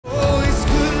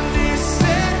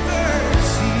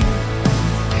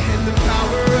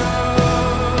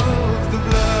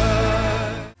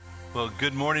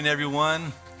Good morning,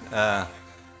 everyone.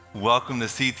 Welcome to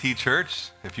Caney Church.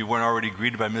 If you weren't already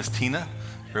greeted by Miss Tina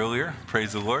earlier,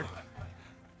 praise the Lord.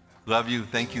 Love you.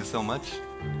 Thank you so much.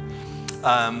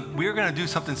 We're going to do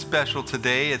something special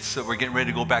today. We're getting ready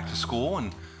to go back to school,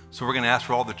 and so we're going to ask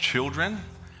for all the children.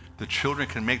 The children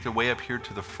can make their way up here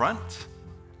to the front.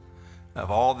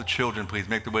 Of all the children, please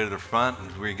make their way to the front.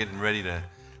 We're getting ready to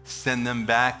send them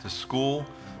back to school.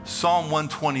 Psalm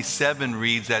 127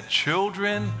 reads that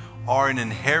children are an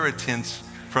inheritance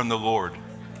from the Lord.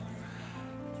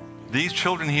 These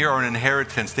children here are an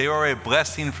inheritance. They are a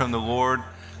blessing from the Lord.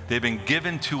 They've been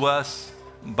given to us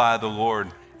by the Lord.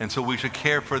 And so we should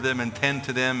care for them and tend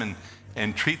to them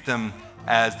and treat them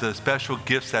as the special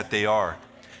gifts that they are.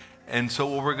 And so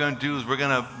what we're going to do is we're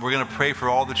going to pray for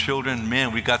all the children.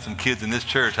 Man, we got some kids in this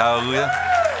church. Hallelujah.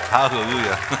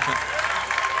 Hallelujah.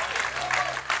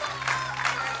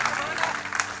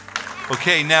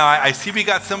 Okay, now I see we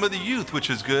got some of the youth, which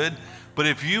is good. But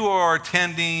if you are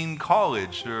attending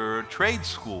college or trade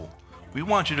school, we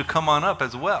want you to come on up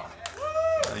as well.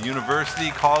 University,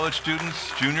 college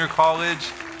students, junior college,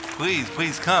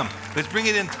 please come. Let's bring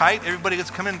it in tight. Everybody,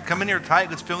 let's come in here tight.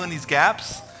 Let's fill in these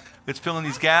gaps.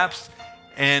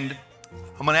 And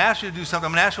I'm going to ask you to do something.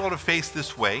 I'm going to ask you all to face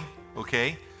this way,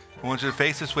 okay? I want you to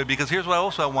face this way because here's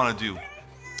what I want to do.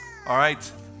 All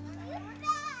right?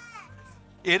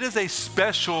 It is a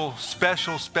special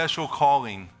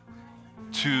calling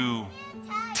to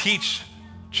teach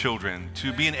children,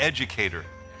 to be an educator.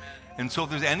 And so if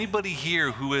there's anybody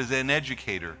here who is an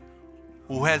educator,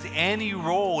 who has any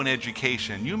role in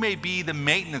education, you may be the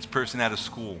maintenance person at a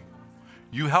school.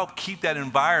 You help keep that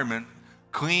environment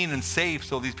clean and safe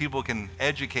so these people can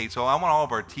educate. So I want all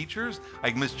of our teachers,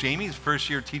 like Miss Jamie's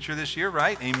first-year teacher this year,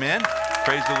 right? Amen.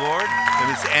 Praise the Lord. And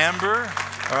Miss Amber,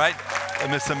 all right?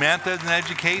 And Miss Samantha is in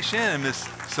education, and Miss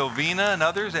Sylvina and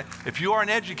others. If you are an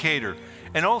educator,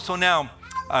 and also now,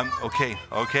 okay,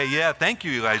 yeah, thank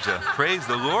you, Elijah. Praise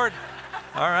the Lord.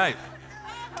 All right.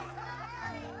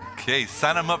 Okay,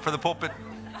 sign them up for the pulpit.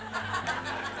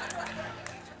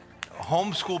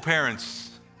 Homeschool parents,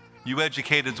 you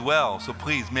educate as well, so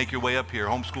please make your way up here.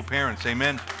 Homeschool parents,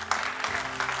 amen.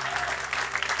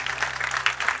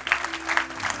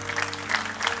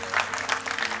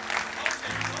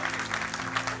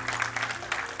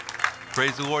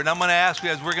 Praise the Lord. And I'm going to ask you,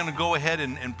 as we're going to go ahead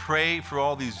and pray for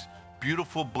all these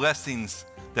beautiful blessings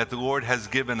that the Lord has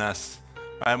given us.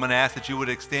 I'm going to ask that you would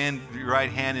extend your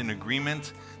right hand in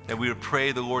agreement, that we would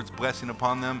pray the Lord's blessing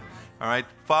upon them. All right.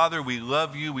 Father, we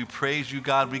love you. We praise you,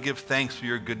 God. We give thanks for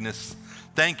your goodness.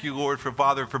 Thank you, Lord, for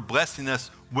blessing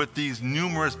us with these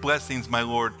numerous blessings, my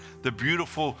Lord, the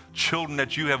beautiful children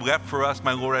that you have left for us,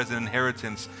 my Lord, as an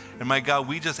inheritance. And my God,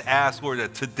 we just ask, Lord,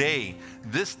 that today,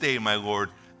 this day, my Lord,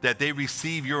 that they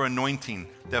receive your anointing,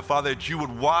 that, Father, that you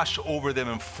would wash over them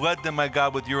and flood them, my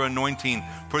God, with your anointing.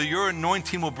 For your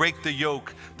anointing will break the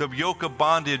yoke of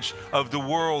bondage of the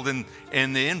world and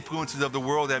the influences of the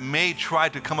world that may try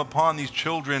to come upon these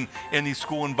children in these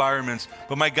school environments.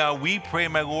 But, my God, we pray,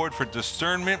 my Lord, for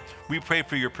discernment. We pray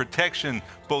for your protection,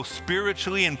 both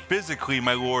spiritually and physically,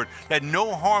 my Lord, that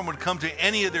no harm would come to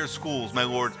any of their schools, my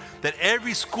Lord, that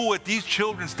every school that these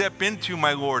children step into,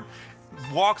 my Lord,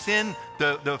 walks in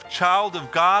the child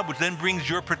of God, which then brings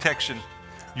your protection,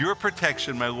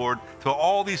 my Lord. So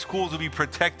all these schools will be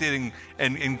protected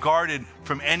and guarded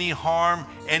from any harm,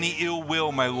 any ill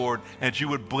will, my Lord, and that you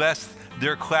would bless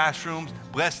their classrooms,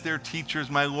 bless their teachers,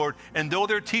 my Lord. And though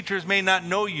their teachers may not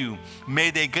know you,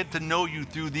 may they get to know you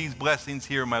through these blessings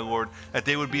here, my Lord, that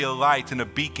they would be a light and a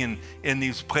beacon in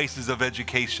these places of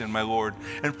education, my Lord.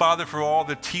 And Father, for all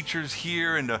the teachers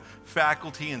here and the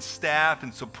faculty and staff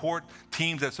and support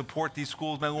teams that support these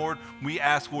schools, my Lord, we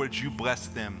ask, Lord, that you bless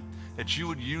them, that you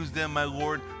would use them, my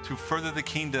Lord, to further the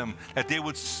kingdom, that they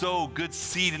would sow good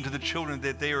seed into the children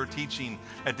that they are teaching,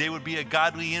 that they would be a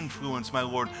godly influence, my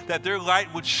Lord, that their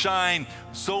light would shine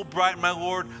so bright, my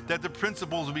Lord, that the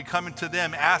principals would be coming to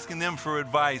them, asking them for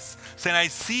advice, saying, I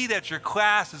see that your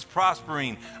class is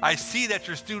prospering. I see that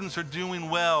your students are doing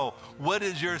well. What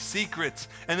is your secret?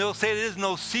 And they'll say it is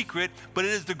no secret, but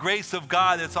it is the grace of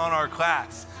God that's on our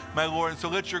class, my Lord. And so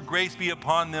let your grace be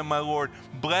upon them, my Lord.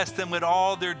 Bless them. Let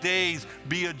all their days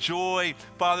be a joy.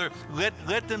 Father,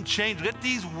 let them change. Let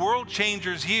these world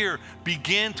changers here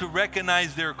begin to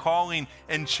recognize their calling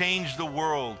and change the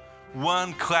world,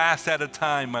 one class at a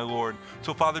time, my Lord.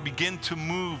 So, Father, begin to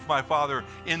move, my Father,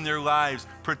 in their lives.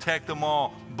 Protect them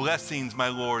all. Blessings, my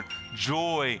Lord.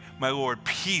 Joy, my Lord.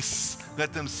 Peace.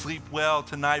 Let them sleep well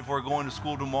tonight before going to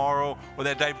school tomorrow. Or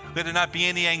that night, let there not be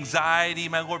any anxiety,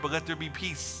 my Lord, but let there be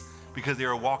peace because they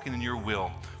are walking in your will.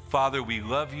 Father, we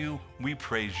love you. We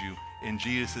praise you. in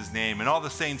Jesus' name. And all the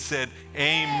saints said,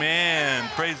 amen.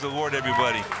 Praise the Lord,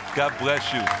 everybody. God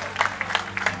bless you.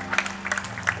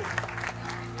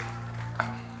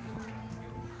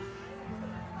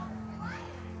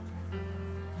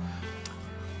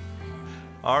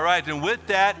 All right, and with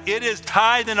that, it is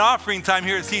tithe and offering time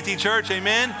here at CT Church,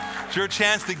 amen? It's your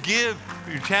chance to give,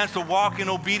 your chance to walk in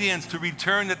obedience, to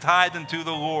return the tithe unto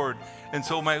the Lord. And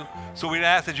so we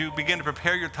ask that you begin to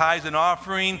prepare your tithes and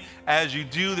offering. As you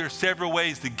do, there's several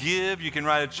ways to give. You can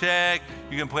write a check.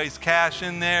 You can place cash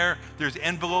in there. There's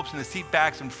envelopes in the seat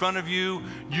backs in front of you.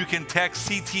 You can text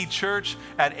CT Church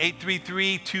at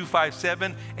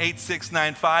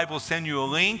 833-257-8695. We'll send you a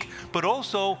link. But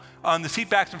also, on the seat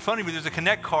backs in front of you, there's a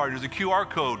Connect card. There's a QR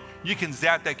code. You can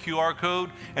zap that QR code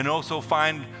and also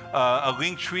find a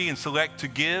link tree and select to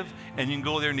give. And you can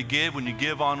go there and to give. When you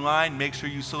give online, make sure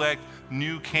you select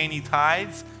New Caney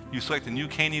Tithes. You select a New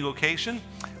Caney location,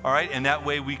 all right? And that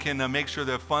way we can make sure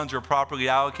the funds are properly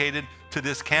allocated to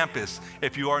this campus.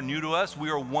 If you are new to us, we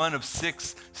are one of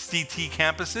 6 CT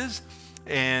campuses,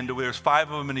 and there's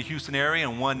 5 of them in the Houston area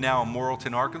and 1 now in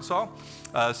Morrilton, Arkansas.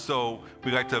 So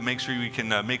we like to make sure we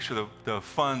can make sure the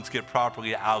funds get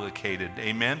properly allocated,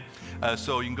 amen?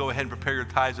 So you can go ahead and prepare your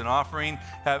tithes and offering.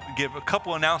 Give a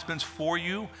couple announcements for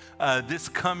you. This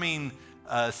coming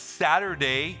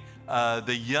Saturday,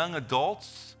 the youth, not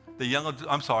the young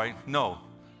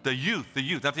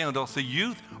adults, the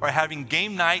youth are having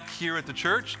game night here at the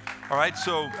church. All right,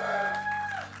 so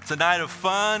it's a night of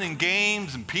fun and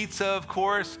games and pizza, of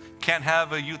course. Can't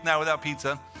have a youth night without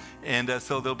pizza. And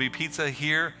so there'll be pizza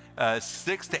here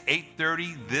 6 to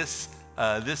 8:30 this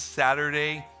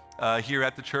Saturday here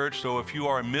at the church. So if you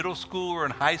are a middle schooler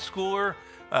and high schooler,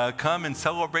 come and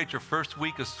celebrate your first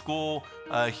week of school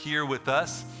here with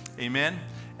us. Amen.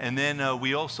 And then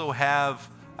we also have,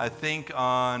 I think,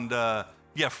 on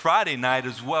Friday night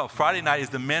as well. Friday night is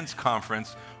the men's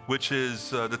conference, which is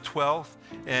the 12th.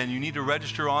 And you need to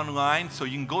register online. So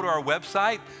you can go to our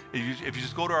website. If you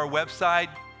just go to our website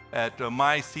at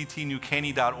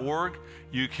myctnewcaney.org,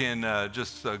 you can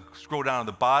just scroll down at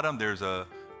the bottom. There's a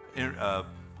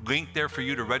link there for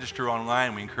you to register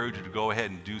online. We encourage you to go ahead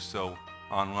and do so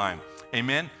online.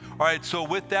 Amen. All right, so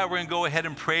with that, we're going to go ahead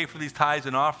and pray for these tithes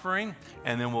and offering,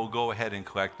 and then we'll go ahead and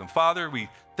collect them. Father, we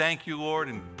thank you, Lord,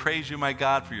 and praise you, my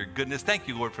God, for your goodness. Thank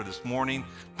you, Lord, for this morning.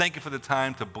 Thank you for the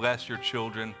time to bless your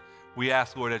children. We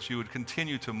ask, Lord, that you would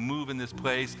continue to move in this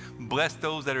place. Bless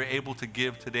those that are able to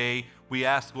give today. We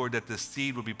ask, Lord, that the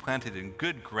seed would be planted in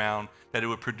good ground, that it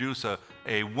would produce a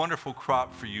wonderful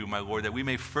crop for you, my Lord, that we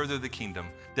may further the kingdom,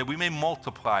 that we may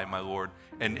multiply, my Lord,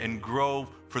 and grow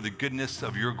for the goodness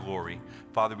of your glory.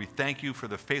 Father, we thank you for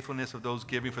the faithfulness of those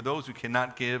giving. For those who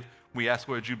cannot give, we ask,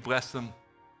 Lord, you bless them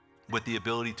with the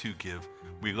ability to give.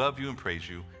 We love you and praise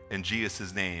you in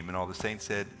Jesus' name. And all the saints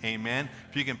said, amen.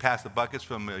 If you can pass the buckets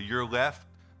from your left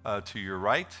to your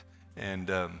right, and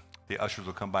the ushers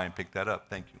will come by and pick that up.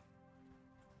 Thank you.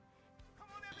 Come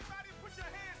on, everybody, put your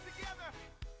hands together.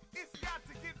 It's got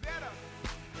to get better.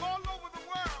 All over the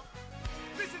world,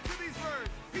 listen to these words.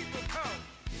 People come.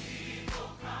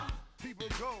 People come. People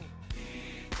go.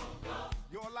 People go.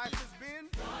 Your life has been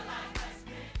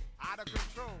out of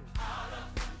control. Out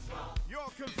of control.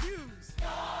 You're confused.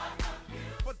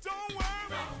 But don't worry.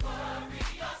 Don't worry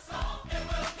your soul. It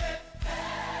will get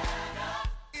better.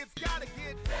 It's gotta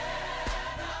get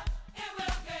better. It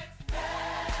will get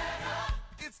better.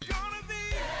 It's gonna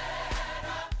be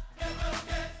better. It will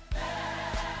get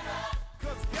better.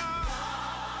 'Cause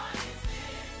God is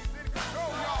in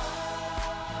control, y'all.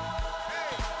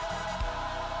 Hey.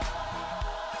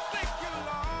 Thank you,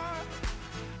 Lord.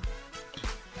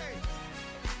 Hey.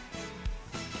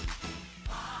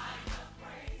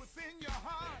 Within your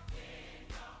heart.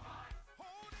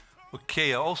 Hold it.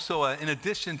 Okay, also, in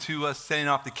addition to us sending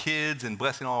off the kids and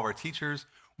blessing all of our teachers,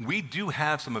 we do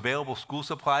have some available school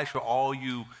supplies for all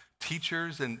you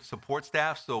teachers and support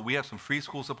staff. So we have some free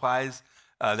school supplies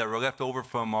that were left over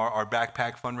from our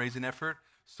backpack fundraising effort.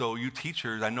 So you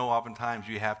teachers, I know oftentimes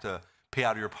you have to pay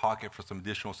out of your pocket for some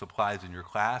additional supplies in your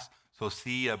class. So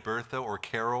see Bertha or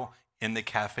Carol in the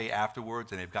cafe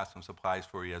afterwards, and they've got some supplies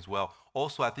for you as well.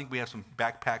 Also, I think we have some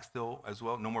backpacks still as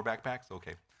well. No more backpacks?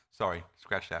 Okay, sorry,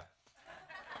 scratch that.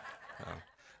 All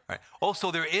right.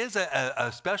 Also, there is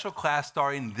a special class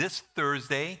starting this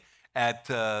Thursday at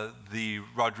the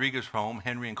Rodriguez home.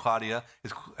 Henry and Claudia.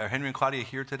 Are Henry and Claudia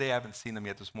here today? I haven't seen them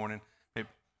yet this morning. Maybe,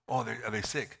 are they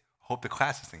sick? Hope the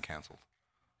class isn't canceled.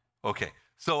 Okay.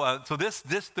 So this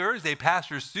Thursday,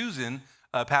 Pastor Susan,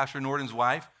 Pastor Norton's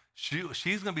wife, she's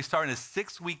going to be starting a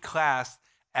 6-week class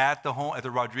at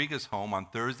the Rodriguez home on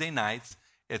Thursday nights.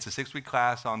 It's a 6-week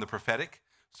class on the prophetic.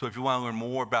 So if you want to learn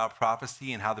more about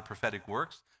prophecy and how the prophetic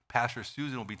works, Pastor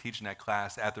Susan will be teaching that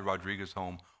class at the Rodriguez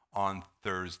home on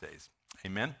Thursdays.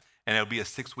 Amen? And it'll be a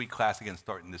 6-week class again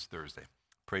starting this Thursday.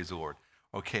 Praise the Lord.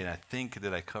 Okay, and I think,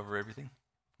 did I cover everything?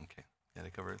 Okay, did I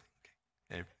cover everything?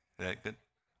 Okay, is that good?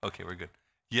 Okay, we're good.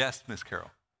 Yes, Miss Carol.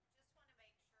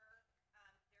 Just want to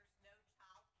make sure there's no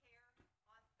child care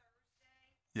on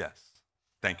Thursday. Yes,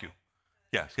 thank you.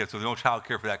 Yes, so there's no child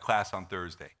care for that class on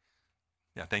Thursday.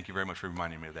 Yeah, thank you very much for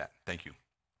reminding me of that. Thank you.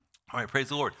 All right, praise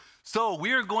the Lord. So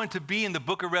we are going to be in the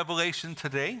book of Revelation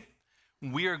today.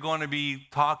 We are going to be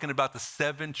talking about the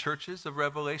 7 churches of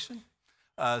Revelation.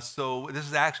 So this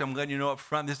is actually, I'm letting you know up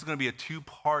front, this is going to be a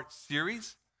 2-part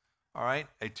series. All right,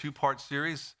 a 2-part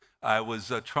series. I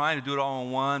was trying to do it all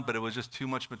in one, but it was just too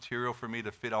much material for me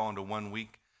to fit all into 1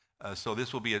 week. So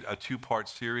this will be a 2-part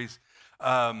series.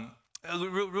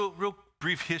 Real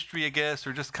brief history, I guess,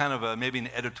 or just kind of maybe an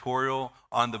editorial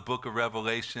on the book of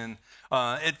Revelation.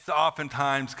 It's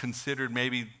oftentimes considered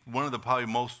maybe one of the probably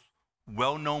most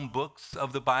well-known books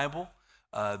of the Bible.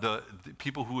 The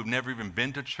people who have never even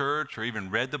been to church or even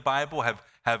read the Bible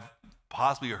have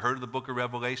possibly heard of the book of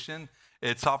Revelation.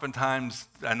 It's oftentimes,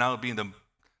 and now being the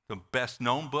best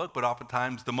known book, but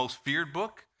oftentimes the most feared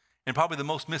book and probably the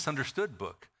most misunderstood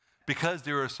book because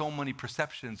there are so many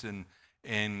perceptions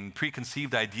and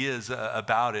preconceived ideas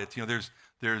about it. You know,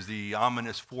 there's the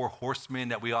ominous 4 horsemen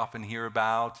that we often hear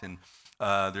about, and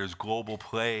there's global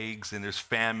plagues, and there's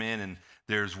famine, and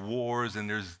there's wars, and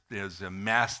there's a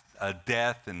mass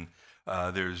death, and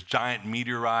there's giant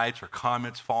meteorites or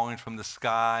comets falling from the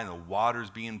sky, and the water's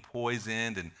being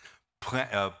poisoned, and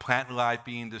plant life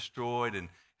being destroyed, and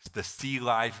the sea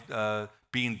life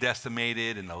being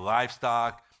decimated, and the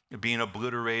livestock being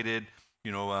obliterated.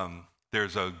 You know,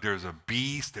 there's a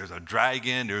beast, there's a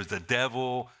dragon, there's the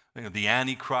devil, you know, the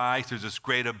Antichrist, there's this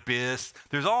great abyss.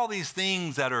 There's all these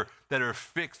things that are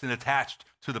fixed and attached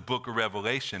to the book of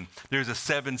Revelation. There's the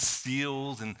 7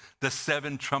 seals and the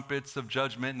 7 trumpets of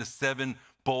judgment and the 7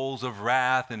 bowls of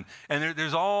wrath. And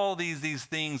there's all these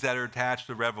things that are attached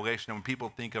to Revelation. And when people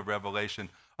think of Revelation,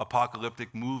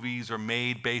 apocalyptic movies are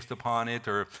made based upon it,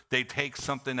 or they take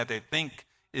something that they think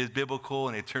is biblical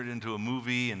and they turn it into a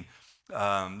movie, and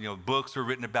books are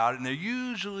written about it, and they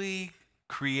usually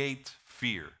create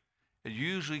fear. It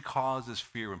usually causes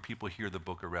fear when people hear the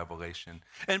book of Revelation.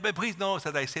 But please notice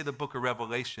that I say the book of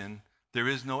Revelation, there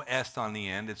is no S on the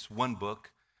end. It's one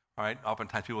book. All right.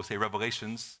 Oftentimes people say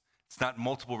Revelations. It's not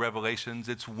multiple revelations.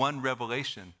 It's one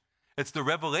revelation. It's the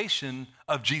revelation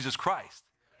of Jesus Christ.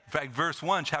 In fact,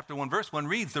 chapter 1, verse 1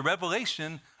 reads, the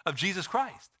revelation of Jesus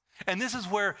Christ. And this is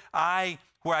where I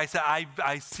say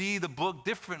I see the book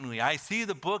differently. I see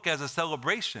the book as a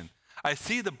celebration. I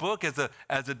see the book as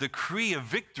a decree of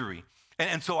victory.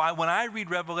 And so when I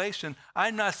read Revelation,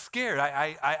 I'm not scared.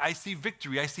 I see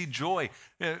victory. I see joy.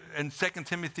 In 2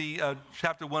 Timothy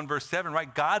chapter 1, verse 7,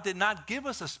 right? God did not give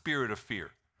us a spirit of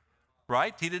fear,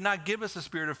 right? He did not give us a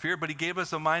spirit of fear, but he gave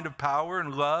us a mind of power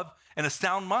and love and a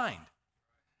sound mind,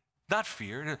 not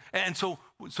fear. And so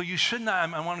you should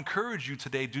not, I want to encourage you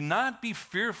today, do not be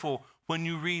fearful when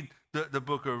you read the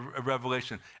book of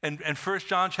Revelation. And 1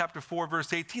 John chapter 4,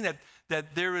 verse 18,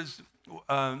 that there is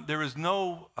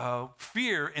no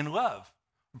fear in love.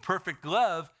 Perfect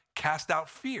love casts out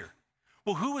fear.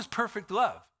 Well, who is perfect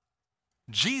love?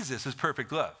 Jesus is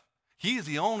perfect love. He is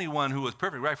the only one who is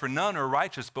perfect, right? For none are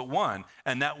righteous but one,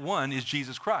 and that one is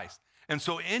Jesus Christ. And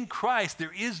so in Christ,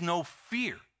 there is no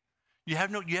fear. You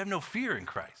have no fear in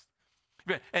Christ.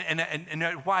 And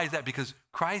why is that? Because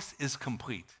Christ is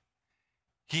complete.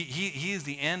 He is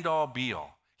the end all be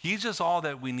all. He's just all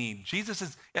that we need. Jesus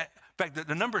is, in fact,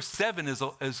 the number 7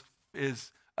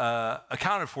 is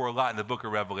accounted for a lot in the book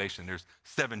of Revelation. There's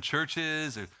 7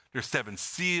 churches, there's 7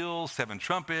 seals, 7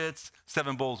 trumpets,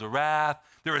 7 bowls of wrath.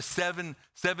 There are 7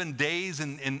 days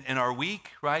in our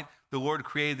week, right? The Lord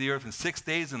created the earth in 6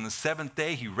 days, and the 7th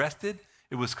day he rested.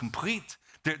 It was complete.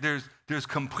 There's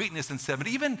completeness in 7.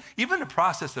 Even the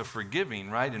process of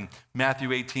forgiving, right? In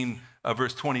Matthew 18,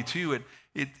 verse 22,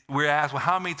 we're asked, well,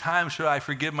 how many times should I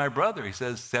forgive my brother? He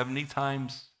says 70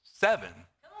 times 7.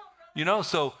 You know,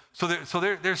 so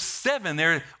there's 7.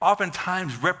 They're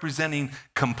oftentimes representing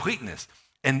completeness,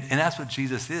 and that's what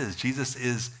Jesus is. Jesus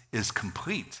is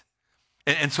complete,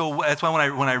 and so that's why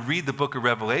when I read the book of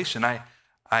Revelation,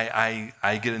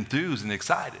 I get enthused and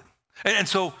excited. And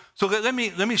so let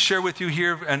me share with you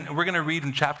here, and we're going to read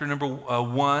in chapter number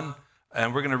 1,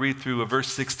 and we're going to read through verse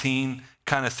 16,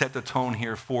 kind of set the tone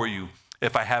here for you,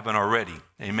 if I haven't already.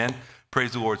 Amen.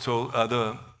 Praise the Lord. So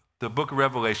the book of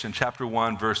Revelation, chapter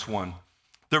 1, verse 1.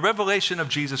 The revelation of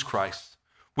Jesus Christ,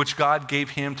 which God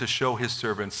gave him to show his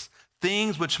servants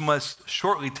things which must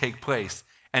shortly take place.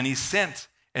 And he sent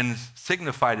and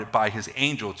signified it by his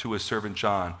angel to his servant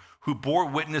John, who bore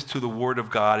witness to the word of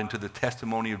God and to the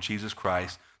testimony of Jesus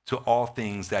Christ, to all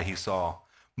things that he saw.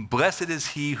 Blessed is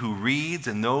he who reads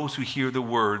and those who hear the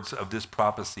words of this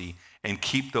prophecy and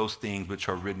keep those things which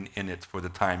are written in it, for the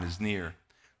time is near.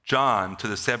 John, to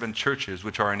the 7 churches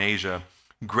which are in Asia,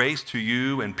 grace to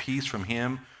you and peace from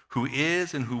him who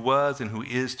is and who was and who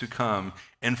is to come,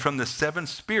 and from the 7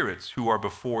 spirits who are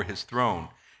before his throne,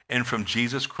 and from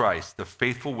Jesus Christ, the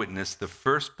faithful witness, the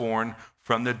firstborn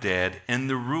from the dead, and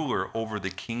the ruler over the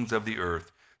kings of the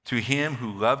earth, to him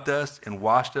who loved us and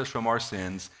washed us from our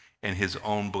sins in his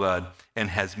own blood, and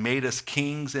has made us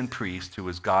kings and priests to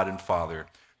his God and Father.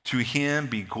 To him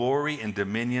be glory and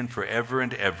dominion forever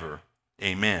and ever.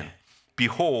 Amen.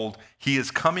 Behold, he is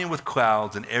coming with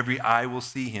clouds, and every eye will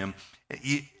see him,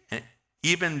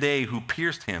 even they who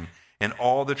pierced him, and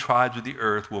all the tribes of the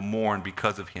earth will mourn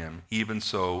because of him. Even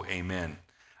so, amen.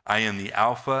 I am the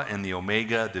Alpha and the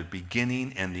Omega, the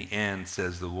beginning and the end,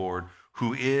 says the Lord,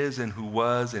 who is and who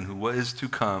was and who is to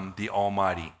come, the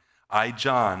Almighty. I,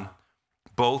 John,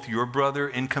 both your brother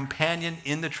and companion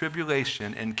in the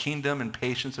tribulation and kingdom and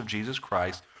patience of Jesus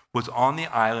Christ, was on the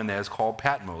island that is called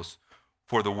Patmos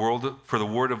for the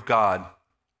word of God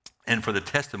and for the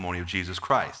testimony of Jesus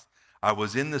Christ. I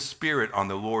was in the Spirit on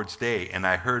the Lord's day, and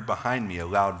I heard behind me a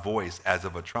loud voice as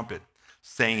of a trumpet,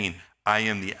 saying, I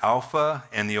am the Alpha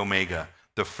and the Omega,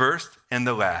 the first and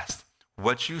the last.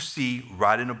 What you see,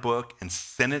 write in a book and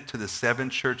send it to the 7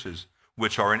 churches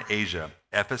which are in Asia,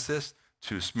 Ephesus,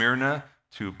 to Smyrna,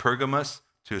 to Pergamos,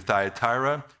 to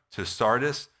Thyatira, to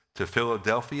Sardis, to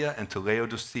Philadelphia, and to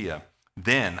Laodicea.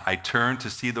 Then I turned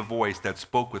to see the voice that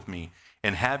spoke with me,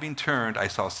 and having turned, I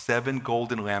saw 7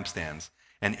 golden lampstands,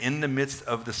 and in the midst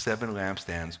of the 7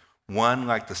 lampstands, one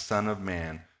like the Son of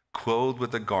Man, clothed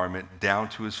with a garment down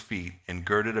to his feet, and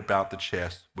girded about the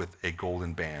chest with a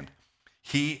golden band.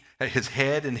 His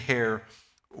head and hair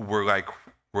were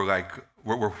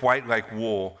white like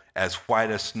wool, as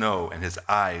white as snow, and his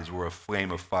eyes were a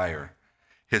flame of fire.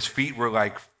 His feet were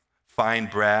like fine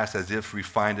brass, as if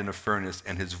refined in a furnace,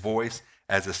 and his voice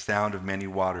as the sound of many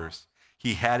waters.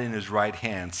 He had in his right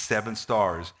hand 7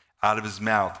 stars. Out of his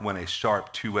mouth went a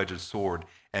sharp 2-edged sword,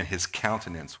 and his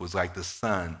countenance was like the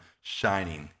sun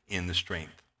shining in the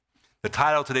strength. The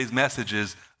title of today's message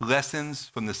is Lessons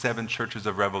from the 7 Churches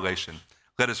of Revelation.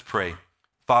 Let us pray.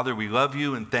 Father, we love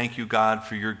you and thank you, God,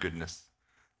 for your goodness.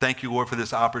 Thank you, Lord, for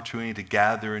this opportunity to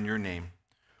gather in your name.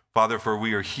 Father, for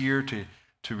we are here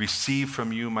to receive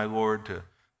from you, my Lord,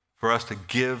 for us to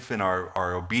give in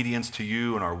our obedience to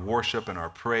you and our worship and our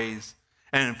praise.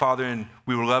 And Father, and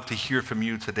we would love to hear from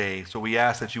you today. So we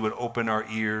ask that you would open our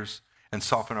ears and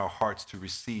soften our hearts to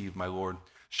receive, my Lord.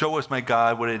 Show us, my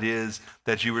God, what it is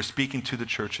that you were speaking to the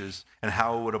churches and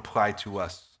how it would apply to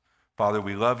us. Father,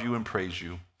 we love you and praise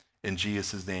you in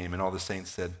Jesus' name. And all the saints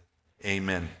said,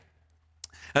 amen.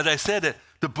 As I said,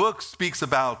 the book speaks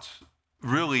about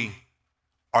really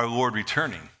our Lord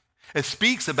returning. It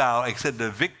speaks about, like I said, the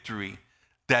victory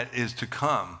that is to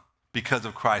come because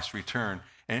of Christ's return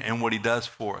and what he does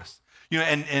for us. You know,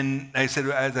 and I said,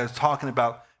 as I was talking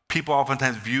about, people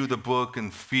oftentimes view the book in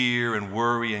fear and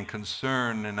worry and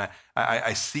concern, and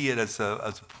I see it as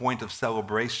a point of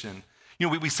celebration. You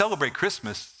know, we celebrate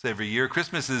Christmas every year.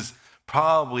 Christmas is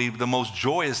probably the most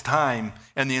joyous time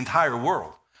in the entire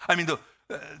world. I mean,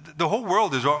 the whole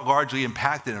world is largely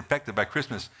impacted and affected by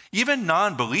Christmas. Even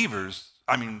non-believers,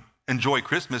 enjoy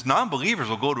Christmas. Non-believers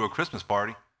will go to a Christmas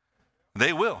party.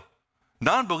 They will.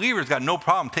 Non-believers got no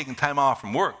problem taking time off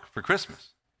from work for Christmas.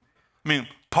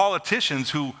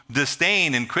 Politicians who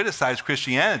disdain and criticize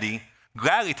Christianity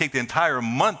gladly take the entire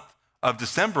month of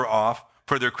December off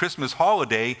for their Christmas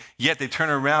holiday, yet they turn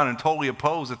around and totally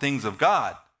oppose the things of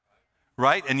God,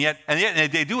 right? And yet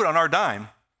they do it on our dime,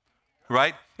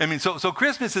 right? So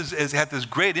Christmas has had this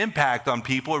great impact on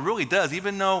people. It really does,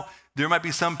 even though there might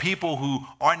be some people who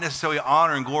aren't necessarily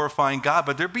honoring and glorifying God,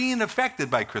 but they're being affected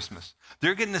by Christmas.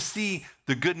 They're getting to see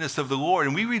the goodness of the Lord,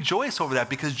 and we rejoice over that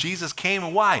because Jesus came,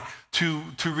 and why? To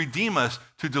redeem us,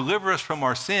 to deliver us from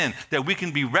our sin, that we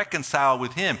can be reconciled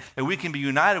with him, that we can be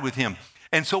united with him.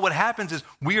 And so what happens is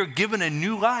we are given a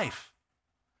new life,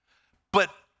 but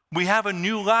we have a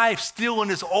new life still in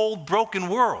this old broken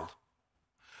world.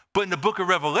 But in the book of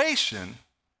Revelation,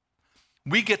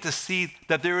 we get to see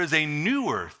that there is a new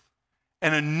earth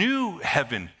and a new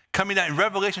heaven coming out. In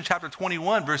Revelation chapter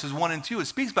 21, verses 1 and 2, it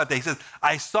speaks about that. He says,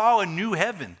 I saw a new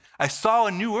heaven. I saw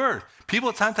a new earth.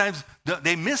 People sometimes,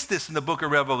 they miss this in the book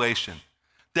of Revelation,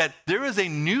 that there is a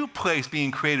new place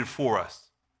being created for us.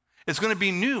 It's going to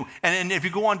be new. And if you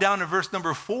go on down to verse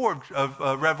number 4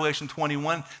 of Revelation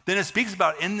 21, then it speaks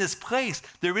about in this place,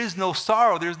 there is no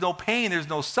sorrow, there's no pain, there's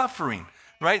no suffering,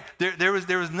 right? There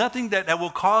is nothing that will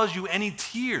cause you any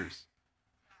tears.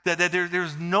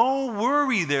 There's no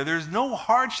worry there. There's no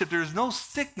hardship. There's no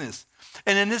sickness.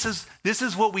 And then this is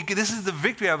the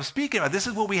victory I was speaking about. This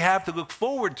is what we have to look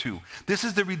forward to. This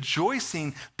is the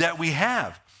rejoicing that we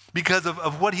have because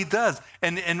of what he does.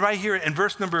 And right here in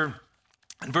verse number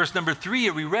 3,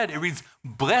 it reads,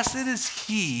 blessed is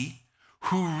he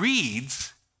who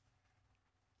reads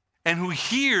and who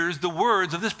hears the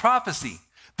words of this prophecy.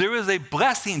 There is a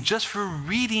blessing just for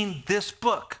reading this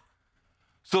book.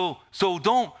 So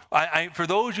don't, for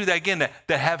those of you that, again,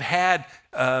 that have had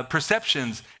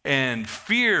perceptions and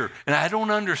fear, and I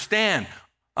don't understand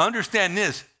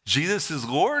this. Jesus is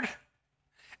Lord,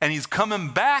 and he's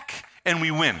coming back, and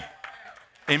we win.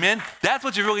 Amen? That's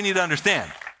what you really need to understand.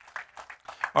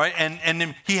 All right, and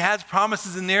then he has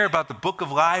promises in there about the book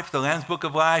of life, the Lamb's book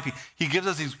of life. He gives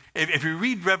us these, if you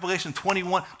read Revelation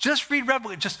 21, just read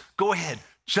Revelation, just go ahead,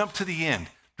 jump to the end.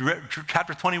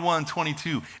 Chapter 21 and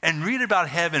 22, and read about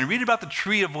heaven, read about the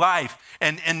tree of life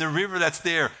and the river that's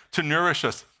there to nourish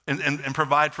us and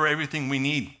provide for everything we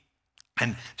need.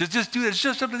 And just do this,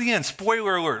 just up to the end.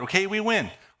 Spoiler alert, okay, we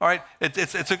win. All right,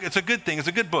 it's a good thing. It's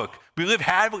a good book. We live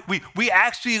happily. We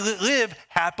actually live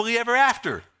happily ever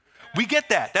after. We get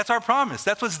that. That's our promise.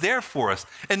 That's what's there for us.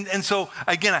 And so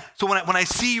again, when I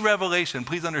see Revelation,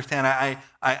 please understand,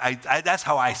 I that's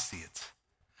how I see it.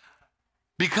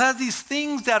 Because these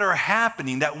things that are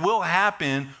happening, that will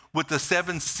happen with the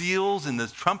 7 seals and the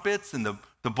trumpets and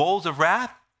the bowls of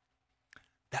wrath,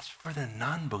 that's for the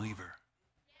non-believer.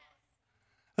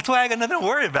 That's why I got nothing to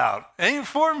worry about. It ain't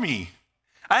for me.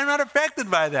 I'm not affected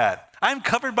by that. I'm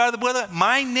covered by the blood.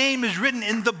 My name is written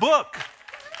in the book.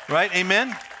 Right?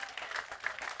 Amen?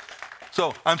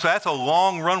 So that's a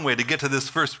long runway to get to this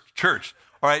first church.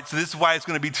 All right, so this is why it's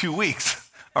going to be 2 weeks.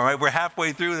 All right, we're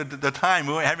halfway through the time.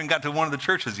 We haven't got to one of the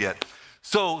churches yet.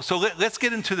 So let's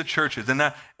get into the churches. And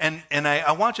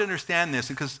I want you to understand this,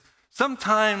 because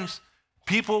sometimes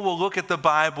people will look at the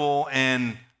Bible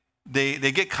and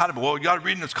they get caught up. Well, you got to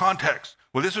read in its context.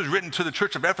 Well, this was written to the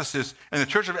church of Ephesus, and the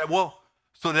church of,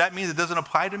 so that means it doesn't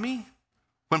apply to me?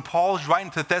 When Paul's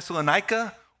writing to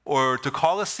Thessalonica or to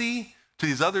Colossae, to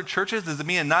these other churches, does it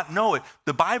mean not know it?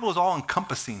 The Bible is all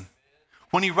encompassing.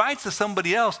 When he writes to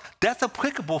somebody else, that's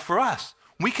applicable for us.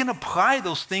 We can apply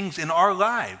those things in our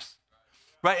lives,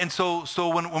 right? And so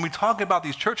when we talk about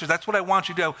these churches, that's what I want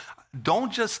you to do.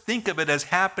 Don't just think of it as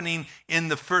happening in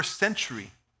the first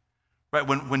century, right?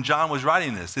 When John was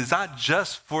writing this, it's not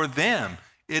just for them.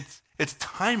 It's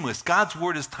timeless. God's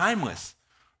word is timeless,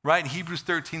 right? Hebrews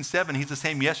 13:7, he's the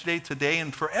same yesterday, today,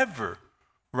 and forever,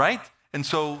 right? And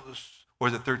so, or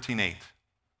is it 13:8?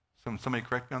 Somebody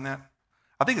correct me on that?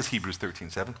 I think it's Hebrews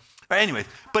 13:7. Anyways,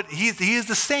 but he is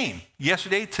the same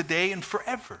yesterday, today, and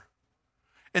forever.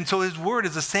 And so his word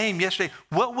is the same yesterday.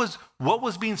 What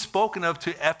was being spoken of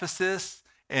to Ephesus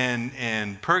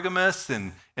and Pergamos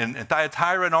and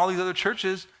Thyatira and all these other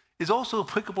churches is also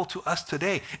applicable to us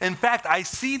today. In fact, I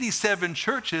see these 7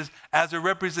 churches as a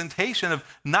representation of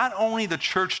not only the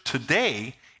church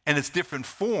today and its different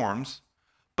forms,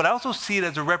 but I also see it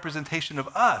as a representation of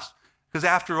us. Because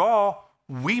after all,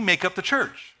 we make up the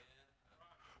church.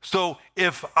 So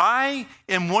if I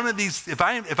am one of these, if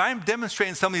I'm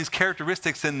demonstrating some of these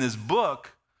characteristics in this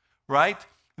book, right,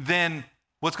 then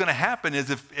what's going to happen is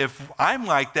if I'm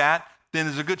like that, then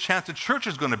there's a good chance the church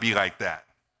is going to be like that,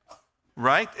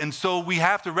 right? And so we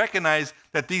have to recognize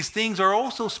that these things are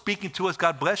also speaking to us,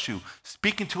 God bless you,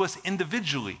 speaking to us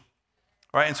individually,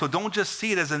 right? And so don't just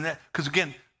see it as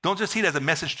don't just see it as a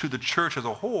message to the church as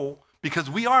a whole, because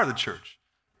we are the church.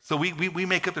 So we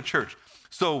make up the church.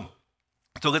 So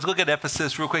let's look at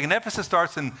Ephesus real quick. And Ephesus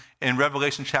starts in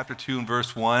Revelation chapter 2 and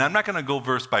verse 1. I'm not going to go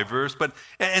verse by verse, but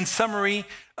in summary,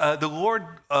 the Lord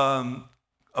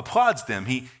applauds them.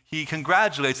 He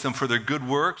congratulates them for their good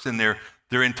works and their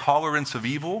intolerance of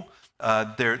evil,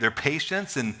 their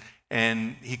patience,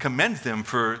 and he commends them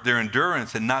for their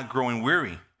endurance and not growing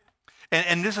weary.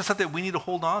 And this is something we need to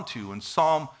hold on to. In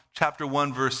Psalm chapter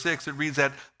 1, verse 6, it reads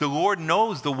that the Lord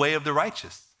knows the way of the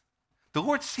righteous. The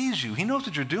Lord sees you. He knows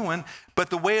what you're doing, but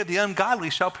the way of the ungodly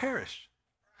shall perish.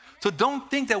 So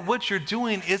don't think that what you're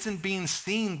doing isn't being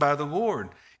seen by the Lord.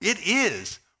 It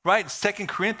is, right? 2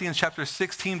 Corinthians chapter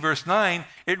 16, verse 9,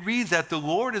 it reads that the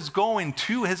Lord is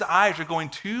his eyes are going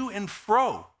to and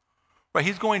fro, right?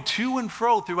 He's going to and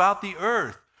fro throughout the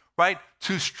earth, right?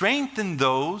 To strengthen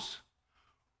those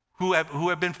who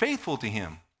have been faithful to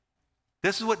him.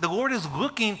 This is what the Lord is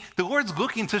looking. The Lord's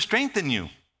looking to strengthen you.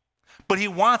 but he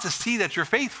wants to see that you're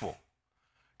faithful.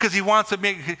 Because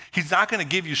he's not going to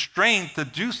give you strength to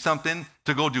do something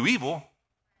to go do evil.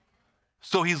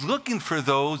 So he's looking for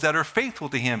those that are faithful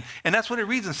to him. And that's what it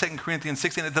reads in 2 Corinthians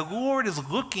 16, that the Lord is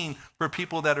looking for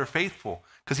people that are faithful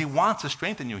because he wants to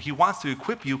strengthen you. He wants to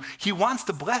equip you. He wants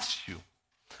to bless you.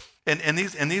 And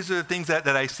these are the things that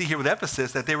I see here with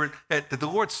Ephesus, that the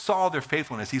Lord saw their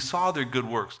faithfulness. He saw their good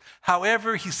works.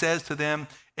 However, he says to them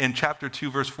in chapter 2,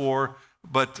 verse 4,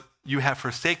 but you have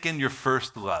forsaken your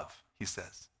first love, he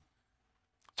says.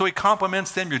 So he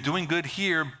compliments them. You're doing good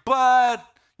here, but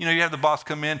you have the boss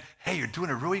come in. Hey, you're doing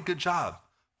a really good job.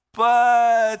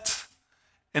 But,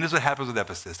 and this is what happens with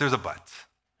Ephesus. There's a but.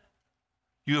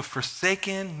 You have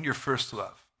forsaken your first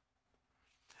love.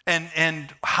 And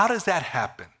how does that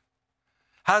happen?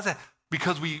 How does that?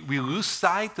 Because we lose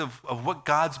sight of what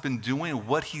God's been doing,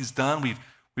 what he's done.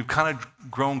 We've kind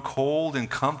of grown cold and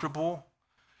comfortable.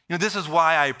 This is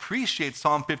why I appreciate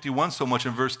Psalm 51 so much.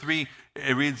 In verse 3,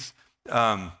 it reads,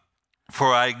 for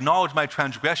I acknowledge my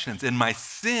transgressions, and my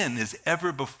sin is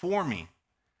ever before me.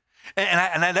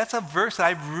 And that's a verse that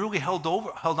I've really held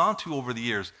on to over the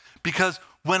years. Because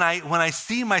when I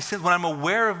see my sin, when I'm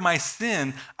aware of my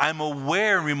sin, I'm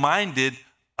aware and reminded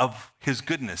of his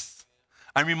goodness.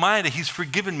 I'm reminded he's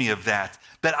forgiven me of that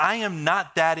I am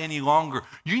not that any longer.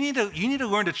 You need to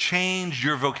learn to change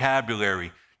your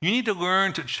vocabulary. You need to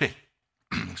learn to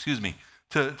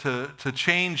to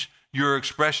change your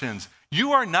expressions.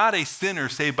 You are not a sinner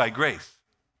saved by grace.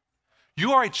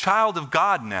 You are a child of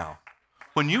God now.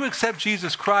 When you accept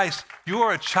Jesus Christ, you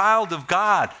are a child of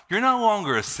God. You're no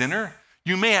longer a sinner.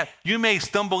 You may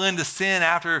stumble into sin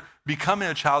after becoming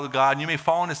a child of God, and you may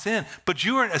fall into sin, but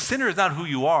a sinner is not who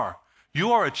you are.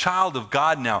 You are a child of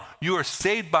God now. You are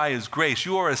saved by his grace.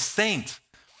 You are a saint.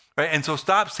 Right? And so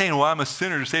stop saying, well, I'm a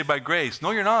sinner saved by grace.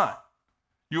 No, you're not.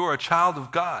 You are a child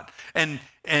of God. And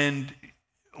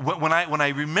when I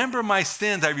remember my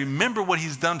sins, I remember what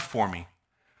he's done for me.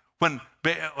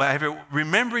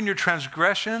 Remembering your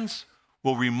transgressions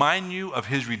will remind you of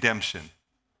his redemption.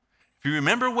 If you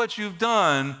remember what you've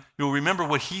done, you'll remember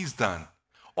what he's done.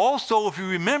 Also, if you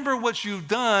remember what you've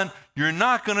done, you're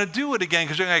not going to do it again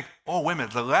because you're like, oh, wait a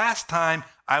minute, the last time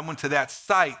I went to that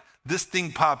site, this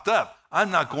thing popped up.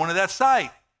 I'm not going to that site.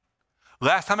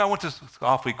 Last time I went to, it's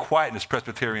awfully quiet in this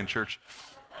Presbyterian church.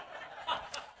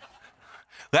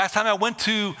 Last time I went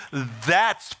to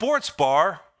that sports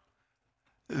bar,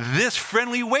 this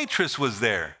friendly waitress was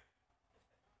there.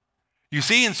 You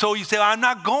see, and so you say, I'm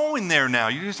not going there now.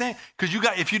 You're saying, because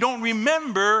if you don't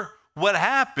remember what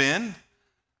happened,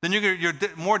 then you're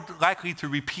more likely to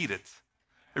repeat it.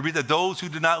 It reads that those who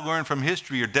do not learn from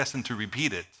history are destined to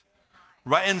repeat it.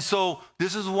 Right? And so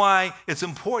this is why it's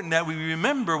important that we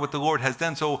remember what the Lord has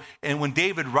done. So, and when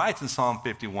David writes in Psalm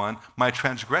 51, my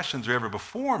transgressions are ever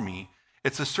before me,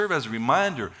 it's to serve as a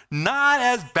reminder, not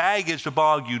as baggage to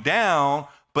bog you down,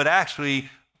 but actually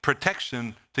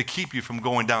protection to keep you from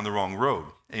going down the wrong road.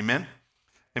 Amen?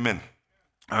 Amen.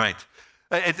 All right.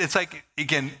 It's like,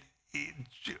 again,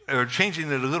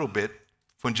 changing it a little bit,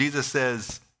 when Jesus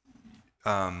says,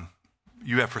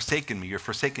 you have forsaken me, you're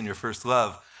forsaken your first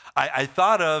love, I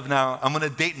thought of, now I'm going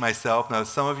to date myself. Now,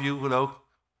 some of you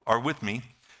are with me,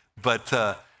 but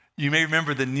you may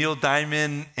remember the Neil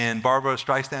Diamond and Barbara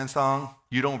Streisand song,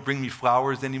 You Don't Bring Me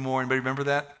Flowers Anymore. Anybody remember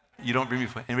that?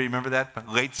 Anybody remember that?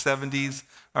 Late 70s,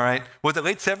 all right? Was it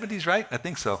late 70s, right? I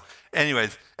think so.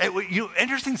 Anyways,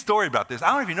 interesting story about this. I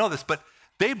don't know if you know this, but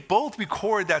they both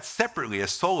recorded that separately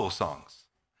as solo songs.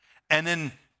 And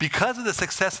then because of the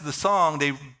success of the song,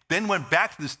 they then went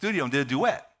back to the studio and did a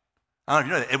duet. I don't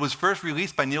know if you know that. It was first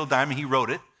released by Neil Diamond. He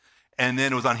wrote it. And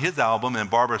then it was on his album, and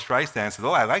Barbara Streisand said,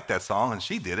 oh, I like that song, and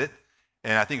she did it.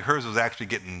 And I think hers was actually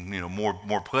getting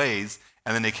more plays,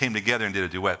 and then they came together and did a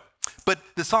duet. But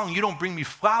the song, You Don't Bring Me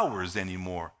Flowers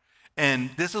Anymore. And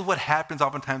this is what happens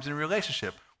oftentimes in a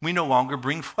relationship. We no longer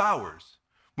bring flowers.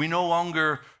 We no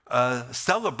longer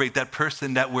celebrate that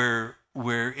person that we're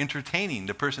entertaining,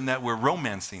 the person that we're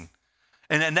romancing.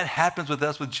 And that happens with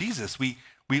us with Jesus. We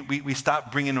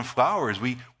stop bringing him flowers.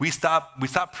 We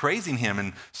stop praising him.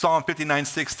 In Psalm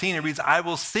 59:16, it reads, I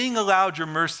will sing aloud your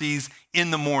mercies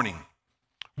in the morning.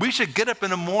 We should get up in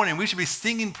the morning. We should be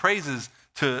singing praises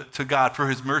to God for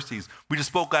his mercies. We just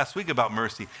spoke last week about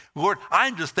mercy. Lord,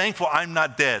 I'm just thankful I'm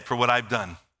not dead for what I've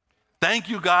done. Thank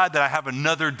you, God, that I have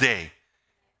another day.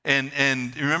 And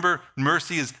remember,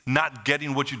 mercy is not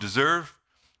getting what you deserve,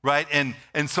 right? And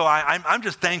so I'm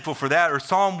just thankful for that. Or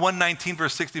Psalm 119,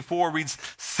 verse 64 reads,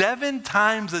 7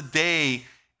 times a day,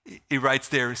 he writes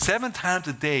there, 7 times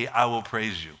a day I will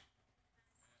praise you.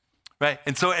 Right?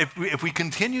 And so if we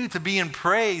continue to be in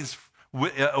praise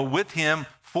with him,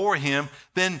 for him,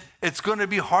 then it's going to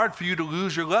be hard for you to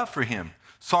lose your love for him.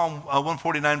 Psalm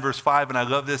 149 verse 5, and I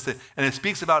love this, and it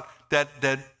speaks about that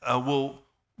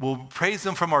we'll praise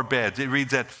him from our beds. It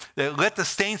reads that let the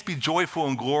saints be joyful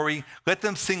in glory. Let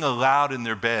them sing aloud in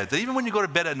their beds. Even when you go to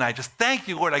bed at night, just thank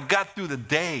you, Lord, I got through the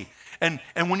day. And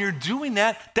when you're doing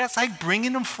that, that's like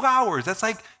bringing him flowers. That's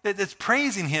like, it's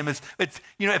praising him. It's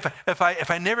if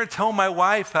I never tell my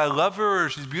wife I love her or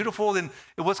she's beautiful, then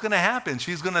what's going to happen?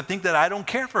 She's going to think that I don't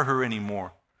care for her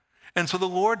anymore. And so the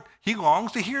Lord, he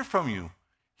longs to hear from you.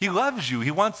 He loves you.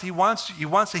 He wants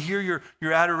to hear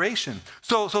your adoration.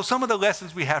 So some of the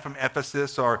lessons we have from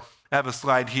Ephesus are, I have a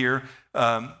slide here.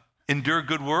 Endure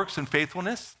good works and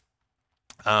faithfulness.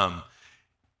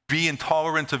 Be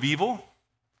intolerant of evil.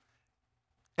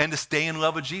 And to stay in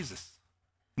love with Jesus.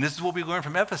 And this is what we learn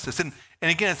from Ephesus. And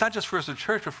again, it's not just for us as a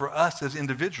church, but for us as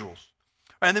individuals.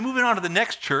 And then moving on to the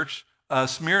next church,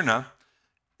 Smyrna.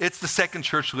 It's the second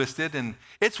church listed, and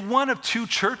it's one of two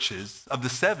churches of the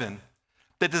seven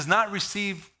that does not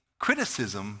receive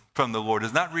criticism from the Lord, I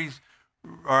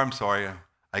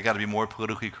got to be more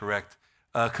politically correct,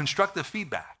 constructive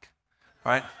feedback,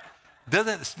 right?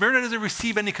 Smyrna doesn't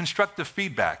receive any constructive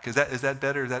feedback. Is that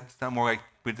better? Is that sound more like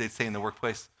what they'd say in the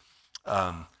workplace?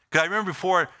 Because I remember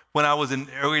before, when I was in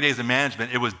early days of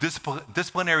management, it was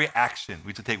disciplinary action we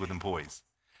had to take with employees.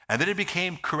 And then it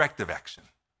became corrective action.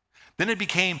 Then it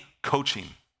became coaching.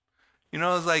 It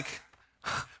was like,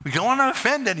 we don't want to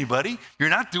offend anybody. You're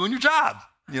not doing your job,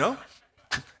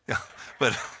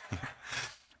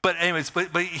 But anyways,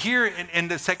 but here in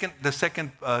the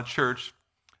second church,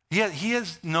 he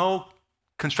has no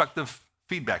constructive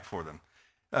feedback for them.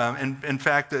 And in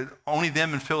fact, only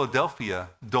them in Philadelphia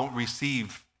don't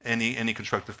receive any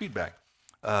constructive feedback.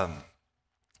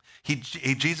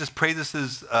 Jesus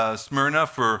praises Smyrna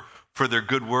for their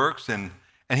good works, and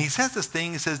he says this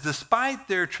thing. He says, despite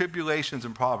their tribulations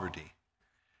and poverty,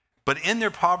 but in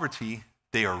their poverty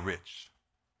they are rich.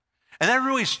 And that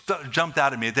really jumped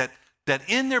out at me. That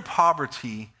in their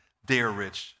poverty they are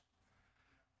rich.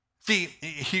 See,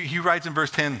 he writes in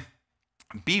verse 10,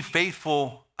 be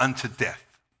faithful unto death.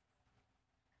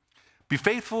 Be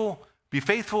faithful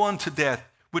unto death,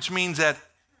 which means that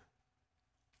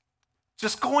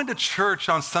just going to church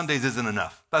on Sundays isn't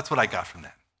enough. That's what I got from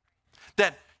that.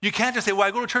 That you can't just say, well,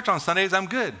 I go to church on Sundays, I'm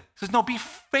good. He says, no, be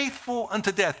faithful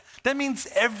unto death. That means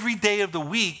every day of the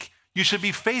week you should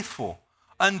be faithful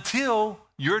until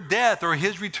your death or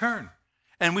his return.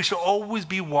 And we should always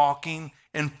be walking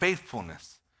in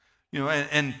faithfulness.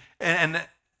 And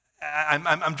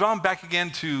I'm drawn back again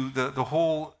to the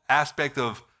whole aspect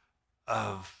of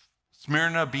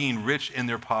Smyrna being rich in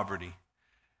their poverty.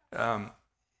 And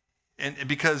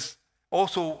because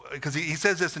he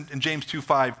says this in James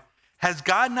 2:5, has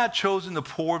God not chosen the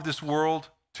poor of this world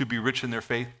to be rich in their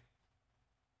faith?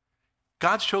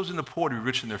 God's chosen the poor to be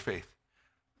rich in their faith.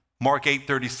 Mark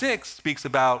 8:36 speaks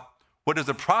about what does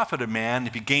it profit a man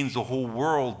if he gains the whole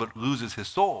world but loses his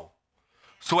soul?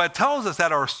 So it tells us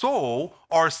that our soul,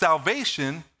 our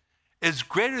salvation, is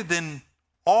greater than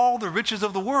all the riches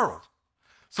of the world.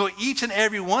 So each and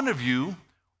every one of you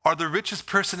are the richest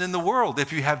person in the world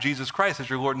if you have Jesus Christ as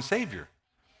your Lord and Savior.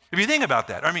 If you think about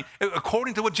that,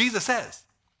 according to what Jesus says.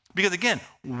 Because again,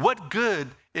 what good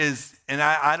is, and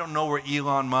I don't know where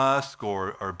Elon Musk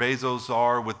or Bezos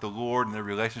are with the Lord and their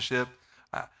relationship.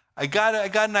 I got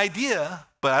an idea,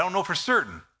 but I don't know for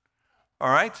certain. All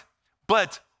right?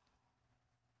 But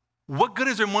what good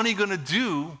is their money going to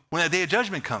do when that day of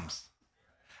judgment comes?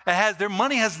 Their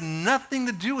money has nothing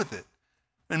to do with it.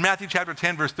 In Matthew chapter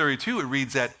 10, verse 32, it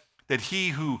reads that he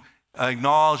who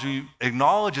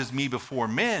acknowledges me before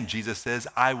men, Jesus says,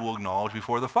 I will acknowledge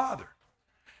before the Father.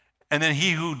 And then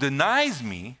he who denies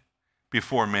me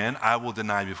before men, I will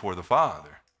deny before the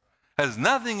Father. It has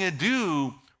nothing to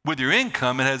do with your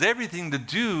income. It has everything to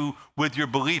do with your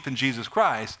belief in Jesus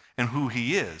Christ and who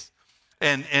he is.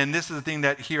 And this is the thing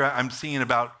that here I'm seeing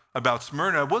about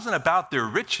Smyrna. It wasn't about their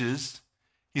riches.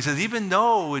 He says, even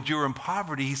though you're in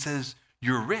poverty, he says,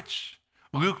 you're rich.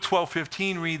 Luke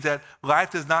 12:15 reads that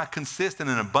life does not consist in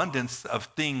an abundance of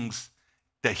things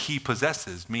that he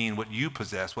possesses, meaning what you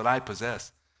possess, what I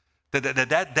possess.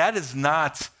 That is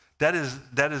not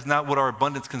what our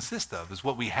abundance consists of, is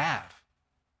what we have.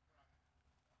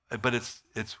 But it's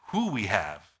who we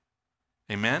have.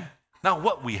 Amen? Not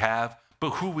what we have,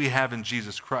 but who we have in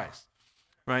Jesus Christ.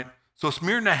 Right? So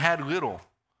Smyrna had little,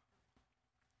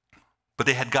 but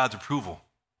they had God's approval.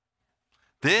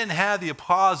 They didn't have the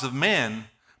applause of men,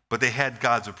 but they had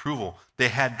God's approval. They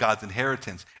had God's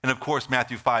inheritance. And of course,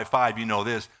 Matthew 5:5, you know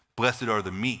this, blessed are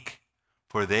the meek,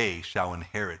 for they shall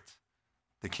inherit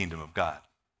the kingdom of God,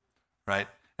 right?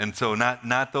 And so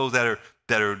not those that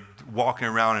are walking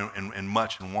around in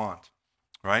much and want,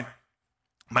 right?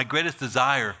 My greatest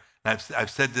desire, and I've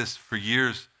said this for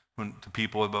years to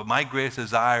people, but my greatest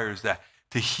desire is that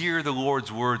to hear the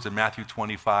Lord's words in Matthew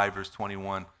 25, verse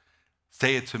 21,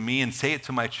 say it to me and say it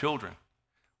to my children.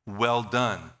 Well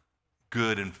done,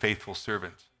 good and faithful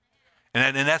servant.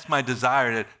 And that's my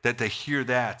desire, that to hear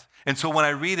that. And so when I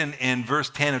read in verse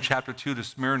 10 of chapter 2 to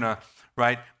Smyrna,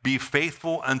 right, be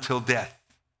faithful until death.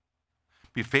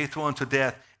 Be faithful until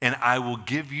death, and I will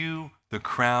give you the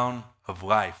crown of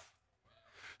life.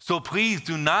 So please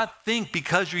do not think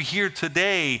because you're here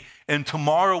today and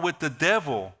tomorrow with the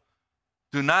devil,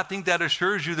 do not think that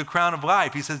assures you the crown of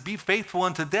life. He says, be faithful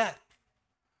unto death.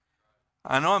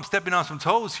 I know I'm stepping on some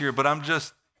toes here, but I'm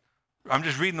just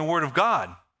reading the word of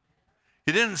God.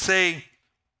 He didn't say,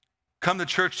 come to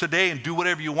church today and do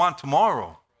whatever you want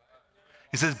tomorrow.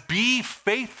 He says, be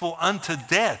faithful unto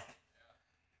death.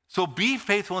 So be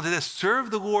faithful unto death. Serve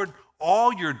the Lord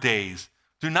all your days.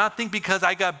 Do not think because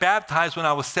I got baptized when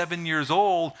I was 7 years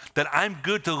old that I'm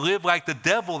good to live like the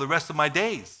devil the rest of my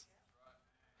days.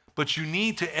 But you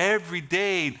need to every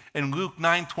day in Luke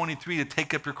 9:23 to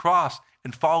take up your cross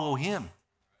and follow him.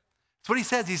 That's what he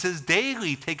says. He says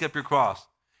daily take up your cross.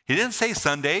 He didn't say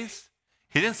Sundays.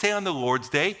 He didn't say on the Lord's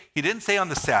Day. He didn't say on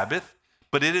the Sabbath.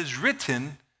 But it is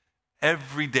written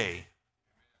every day,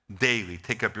 daily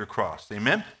take up your cross.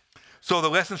 Amen? So the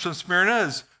lessons from Smyrna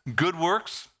is good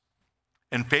works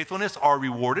and faithfulness are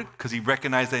rewarded because he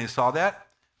recognized that he saw that.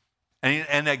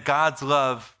 And that God's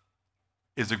love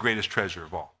is the greatest treasure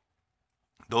of all.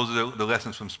 Those are the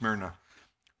lessons from Smyrna.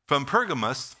 From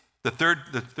Pergamos, the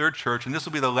third church, and this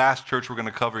will be the last church we're going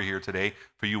to cover here today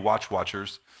for you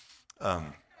watchers.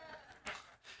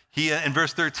 He in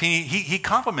verse 13, he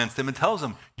compliments them and tells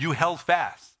them, you held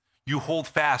fast. You hold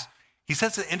fast. He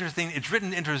says it's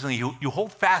written interestingly, you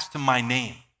hold fast to my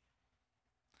name.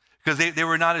 Because they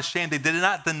were not ashamed. They did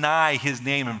not deny his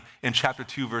name in chapter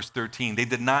 2, verse 13. They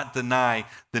did not deny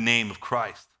the name of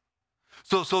Christ.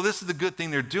 So this is the good thing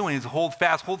they're doing is hold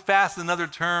fast. Hold fast is another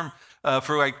term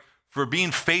for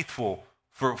being faithful,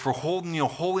 for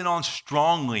holding on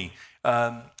strongly.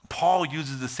 Paul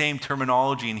uses the same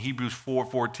terminology in Hebrews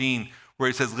 4:14, where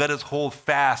he says, let us hold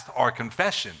fast our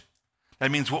confession.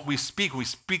 That means what we speak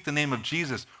the name of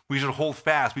Jesus, we should hold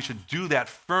fast. We should do that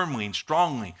firmly and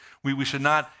strongly. We should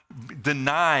not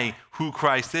deny who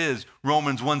Christ is.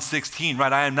 Romans 1:16,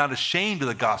 right? I am not ashamed of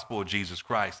the gospel of Jesus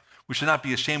Christ. We should not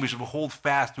be ashamed. We should hold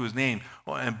fast to his name.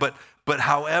 But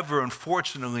however,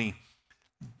 unfortunately,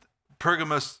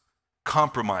 Pergamos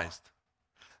compromised.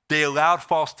 They allowed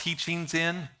false teachings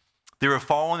in. They were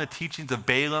following the teachings of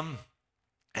Balaam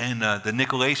and the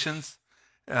Nicolaitans.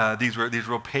 These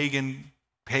were pagan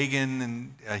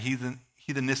and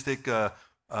heathenistic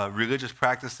religious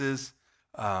practices.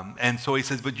 And so he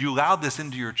says, but you allowed this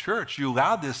into your church. You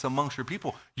allowed this amongst your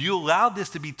people. You allowed this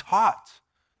to be taught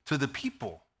to the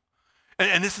people.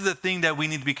 And this is the thing that we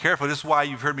need to be careful. This is why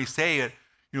you've heard me say it.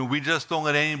 We just don't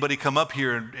let anybody come up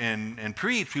here and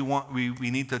preach.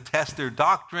 We need to test their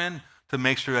doctrine to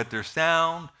make sure that they're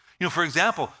sound. For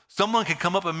example, someone can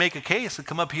come up and make a case and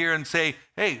come up here and say,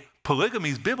 hey, polygamy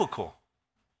is biblical,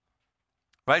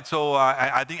 right? So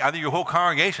I think your whole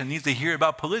congregation needs to hear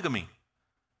about polygamy.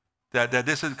 That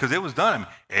this is, because it was done. I mean,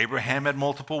 Abraham had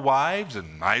multiple wives,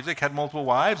 and Isaac had multiple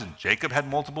wives, and Jacob had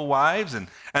multiple wives, and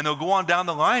they'll go on down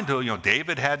the line to,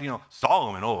 David had,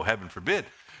 Solomon, oh, heaven forbid,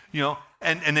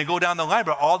 and they go down the line,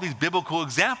 but all these biblical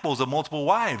examples of multiple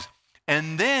wives.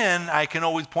 And then I can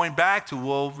always point back to,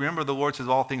 well, remember the Lord says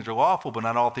all things are lawful, but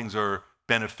not all things are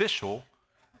beneficial.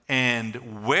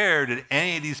 And where did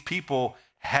any of these people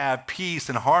have peace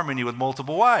and harmony with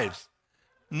multiple wives?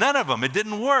 None of them. It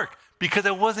didn't work because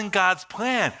it wasn't God's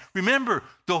plan. Remember,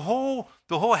 the whole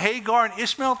Hagar and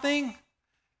Ishmael thing,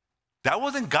 that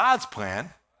wasn't God's plan.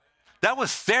 That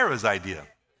was Sarah's idea.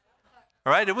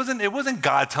 All right? It wasn't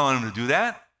God telling him to do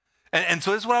that. And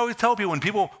so this is what I always tell people when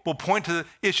people will point to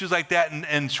issues like that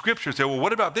in Scripture, say, well,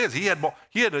 what about this? He had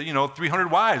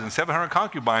 300 wives and 700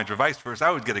 concubines, or vice versa. I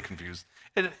always get it confused.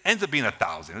 It ends up being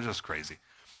 1,000. It's just crazy.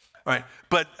 All right?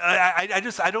 But I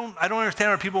don't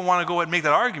understand why people want to go and make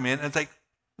that argument. And it's like,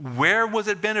 where was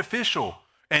it beneficial?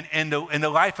 And in the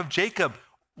life of Jacob,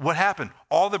 what happened?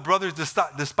 All the brothers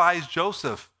despised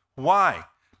Joseph. Why?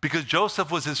 Because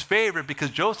Joseph was his favorite, because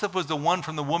Joseph was the one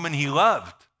from the woman he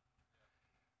loved.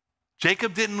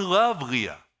 Jacob didn't love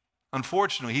Leah.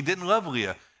 Unfortunately, he didn't love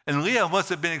Leah. And Leah must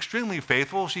have been extremely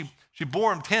faithful. She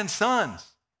bore him 10 sons.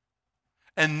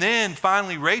 And then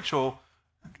finally Rachel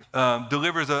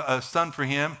delivers a son for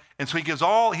him. And so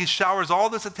he showers all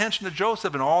this attention to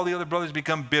Joseph, and all the other brothers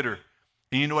become bitter.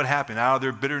 And you know what happened? Out of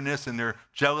their bitterness and their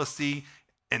jealousy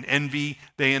and envy,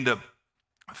 they end up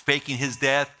faking his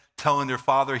death, telling their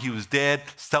father he was dead,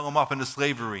 sell him off into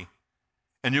slavery.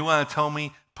 And you want to tell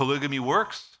me polygamy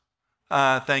works?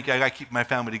 Thank you. I got to keep my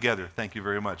family together. Thank you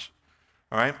very much.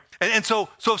 All right? And so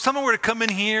if someone were to come in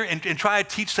here and try to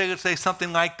teach, say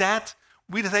something like that,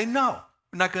 we'd say, no,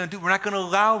 we're not going to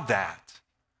allow that.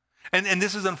 And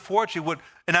this is unfortunate.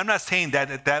 And I'm not saying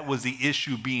that was the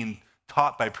issue being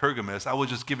taught by Pergamos. I was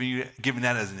just giving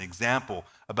that as an example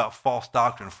about false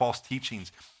doctrine, false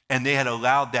teachings. And they had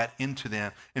allowed that into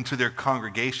their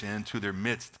congregation, into their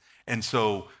midst. And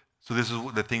so this is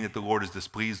the thing that the Lord is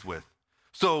displeased with.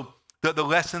 So the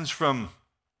lessons from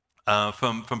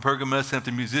Pergamos, and if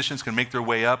the musicians can make their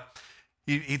way up,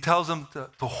 he tells them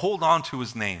to hold on to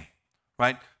his name,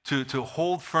 right? To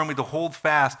hold firmly, to hold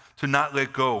fast, to not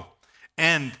let go.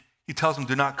 And he tells them,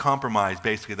 do not compromise,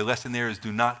 basically. The lesson there is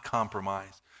do not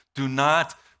compromise. Do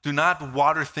not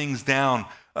water things down.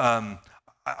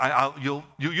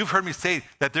 You've heard me say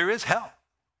that there is hell.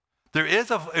 There is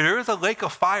a lake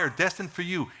of fire destined for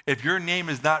you if your name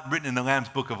is not written in the Lamb's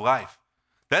book of life.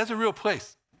 That is a real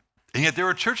place. And yet there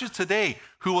are churches today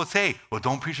who will say, well,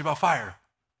 don't preach about fire.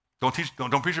 Don't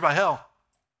preach about hell.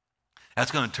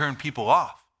 That's going to turn people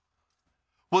off.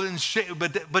 Well, then,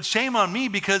 but shame on me,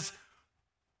 because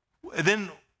then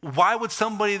why would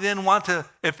somebody then want to,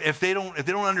 if they don't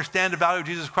understand the value of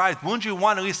Jesus Christ, wouldn't you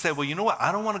want to at least say, well, you know what,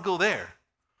 I don't want to go there.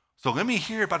 So let me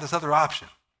hear about this other option.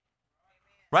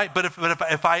 Right? But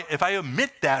if I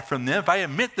omit that from them, if I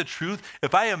omit the truth,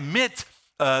 if I omit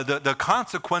the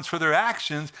consequence for their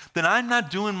actions, then I'm not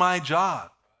doing my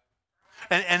job.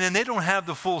 And then they don't have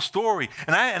the full story.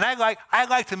 And I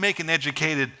like to make an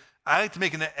educated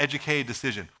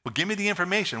decision. Well, give me the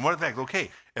information. What if okay,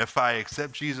 if I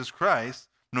accept Jesus Christ,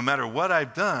 no matter what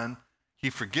I've done, he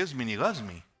forgives me and he loves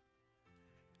me.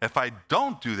 If I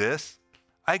don't do this,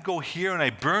 I go here and I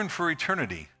burn for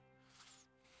eternity.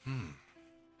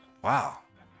 Wow.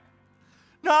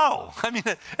 No, I mean,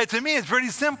 to me, it's pretty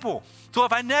simple. So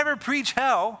if I never preach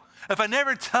hell, if I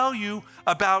never tell you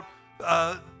about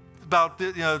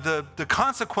the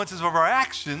consequences of our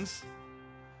actions,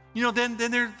 then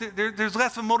there's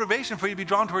less of a motivation for you to be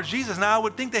drawn towards Jesus. Now, I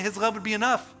would think that his love would be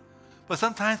enough. But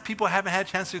sometimes people haven't had a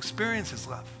chance to experience his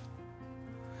love.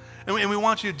 And we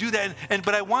want you to do that.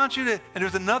 But I want you to, and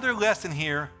there's another lesson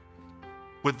here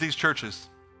with these churches.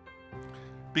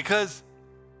 Because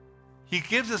he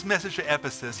gives this message to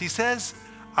Ephesus. He says,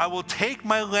 I will take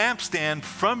my lampstand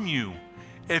from you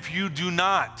if you do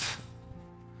not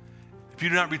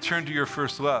return to your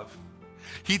first love.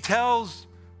 He tells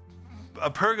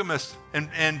Pergamos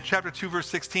in chapter 2, verse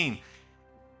 16,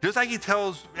 just like he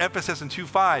tells Ephesus in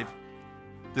 2:5,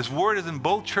 this word is in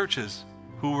both churches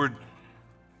who were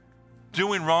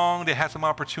doing wrong. They had some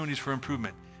opportunities for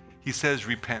improvement. He says,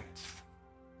 repent.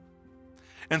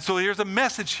 And so here's a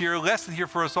message here, a lesson here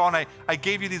for us all. And I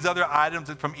gave you these other items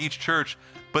from each church,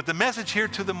 but the message here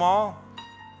to them all,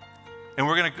 and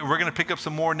we're gonna pick up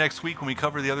some more next week when we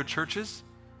cover the other churches,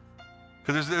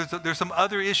 because there's some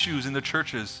other issues in the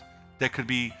churches that could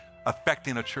be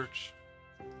affecting a church.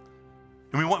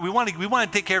 And we want to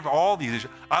take care of all these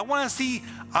issues. I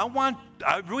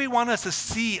really want us to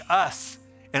see us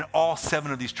in all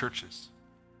 7 of these churches.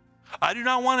 I do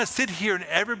not want to sit here and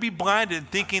ever be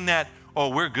blinded thinking that, oh,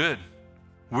 we're good.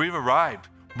 We've arrived.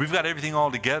 We've got everything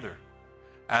all together.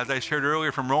 As I shared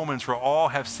earlier from Romans, for all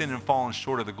have sinned and fallen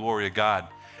short of the glory of God.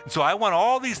 And so I want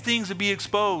all these things to be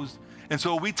exposed. And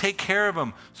so we take care of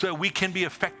them so that we can be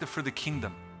effective for the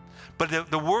kingdom.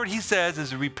 But the word he says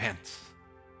is repent.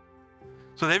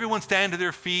 So that everyone stand to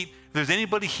their feet. If there's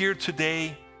anybody here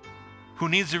today who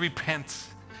needs to repent,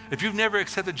 if you've never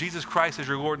accepted Jesus Christ as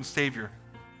your Lord and Savior,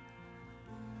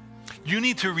 you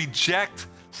need to reject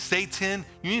Satan.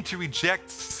 You need to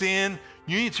reject sin.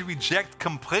 You need to reject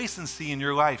complacency in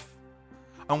your life.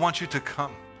 I want you to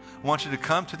come. I want you to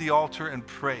come to the altar and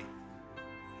pray.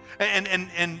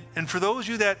 And for those of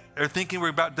you that are thinking we're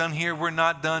about done here, we're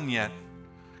not done yet.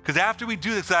 Because after we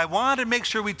do this, I wanted to make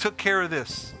sure we took care of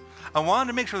this. I wanted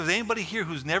to make sure there's anybody here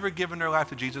who's never given their life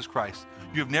to Jesus Christ.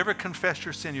 You've never confessed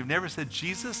your sin. You've never said,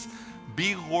 Jesus,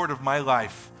 be Lord of my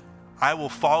life. I will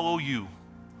follow you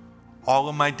all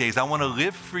of my days. I want to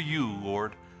live for you,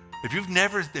 Lord. If you've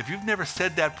never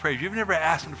said that prayer, if you've never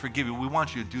asked him to forgive you, we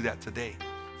want you to do that today.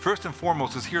 First and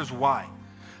foremost is here's why.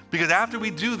 Because after we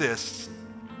do this,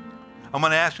 I'm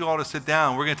going to ask you all to sit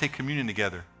down. We're going to take communion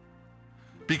together.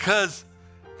 Because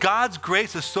God's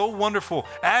grace is so wonderful.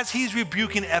 As he's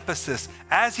rebuking Ephesus,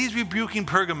 as he's rebuking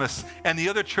Pergamos and the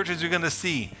other churches you're going to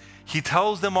see, he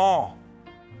tells them all,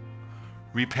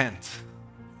 repent.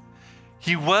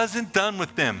 He wasn't done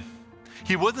with them.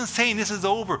 He wasn't saying this is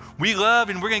over. We love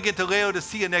and we're going to get to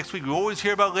Laodicea next week. We always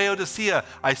hear about Laodicea.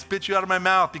 I spit you out of my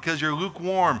mouth because you're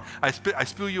lukewarm. I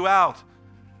spew you out.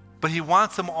 But he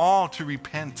wants them all to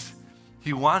repent.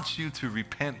 He wants you to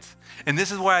repent. And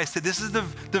this is why I said this is the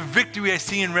victory I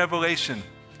see in Revelation,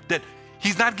 that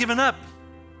he's not given up.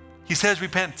 He says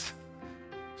repent.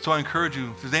 So I encourage you,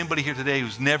 if there's anybody here today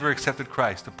who's never accepted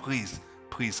Christ, to please,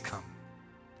 please come.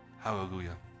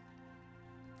 Hallelujah.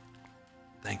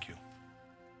 Thank you.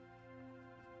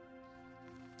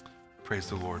 Praise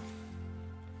the Lord.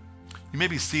 You may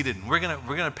be seated. We're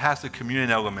gonna pass the communion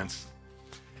elements.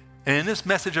 And in this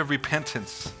message of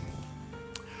repentance,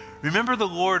 remember the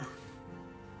Lord,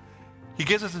 he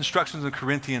gives us instructions in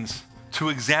Corinthians to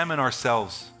examine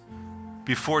ourselves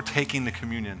before taking the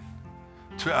communion.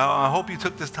 I hope you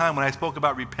took this time when I spoke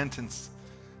about repentance,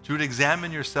 to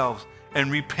examine yourselves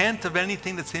and repent of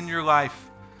anything that's in your life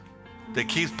that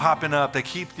keeps popping up,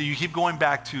 that you keep going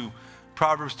back to.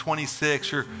 Proverbs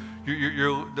 26, you're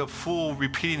the fool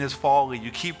repeating his folly. You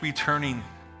keep returning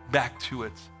back to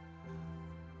it.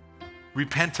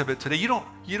 Repent of it today. You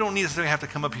don't necessarily have to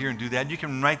come up here and do that. You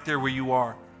can right there where you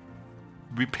are.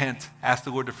 Repent. Ask the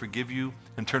Lord to forgive you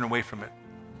and turn away from it.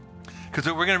 Because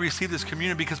we're going to receive this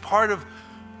communion, because part of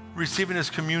receiving this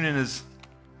communion is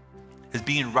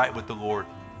being right with the Lord.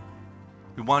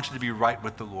 We want you to be right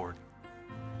with the Lord.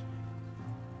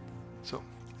 So,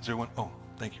 is there one? Oh,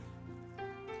 thank you.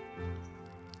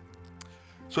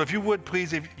 So if you would,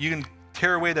 please, if you can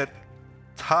tear away that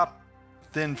top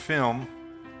thin film.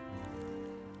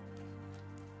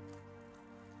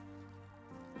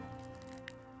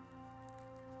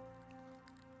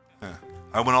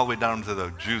 I went all the way down to the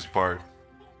juice part.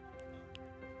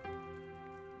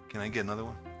 Can I get another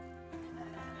one?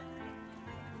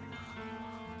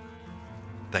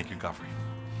 Thank you, Godfrey.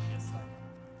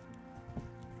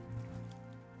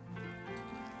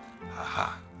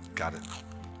 Aha, got it.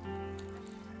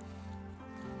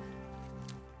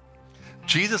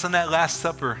 Jesus on that Last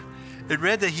Supper, it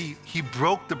read that he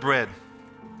broke the bread.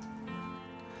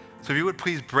 So if you would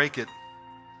please break it.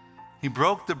 He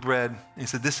broke the bread and he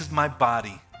said, this is my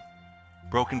body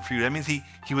broken for you. That means he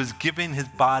was giving his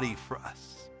body for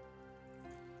us.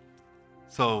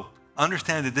 So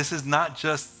understand that this is not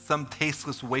just some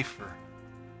tasteless wafer,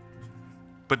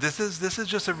 but this is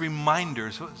just a reminder.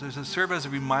 So to serve as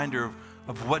a reminder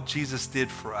of what Jesus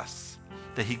did for us,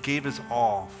 that he gave his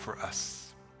all for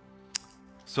us.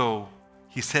 So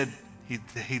he said, he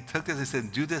took this and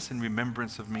said, do this in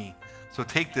remembrance of me. So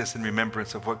take this in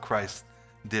remembrance of what Christ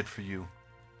did for you.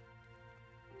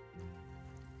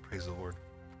 Praise the Lord.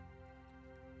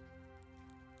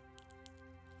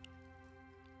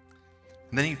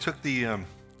 And then he took the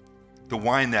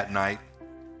wine that night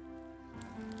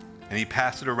and he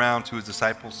passed it around to his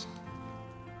disciples.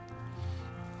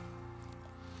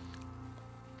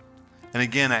 And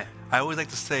again, I always like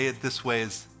to say it this way,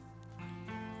 is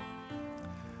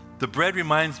the bread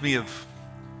reminds me of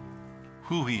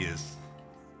who he is,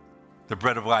 the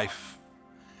bread of life.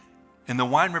 And the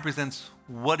wine represents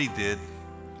what he did,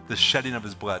 the shedding of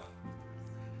his blood.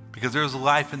 Because there is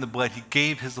life in the blood. He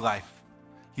gave his life.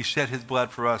 He shed his blood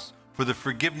for us, for the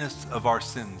forgiveness of our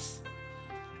sins.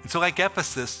 And so like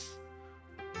Ephesus,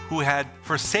 who had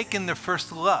forsaken their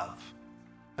first love,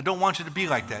 I don't want you to be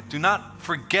like that. Do not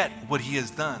forget what he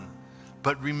has done,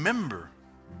 but remember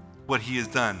what he has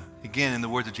done. Again, in the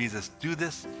words of Jesus, do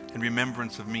this in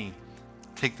remembrance of me.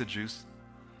 Take the juice.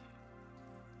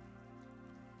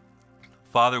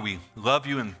 Father, we love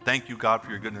you and thank you, God, for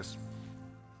your goodness.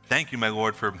 Thank you, my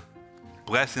Lord, for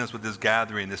blessing us with this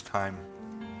gathering this time.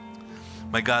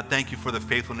 My God, thank you for the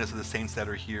faithfulness of the saints that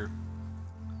are here.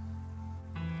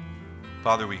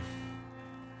 Father, we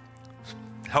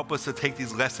help us to take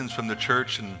these lessons from the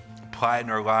church and apply it in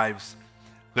our lives.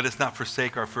 Let us not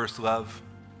forsake our first love.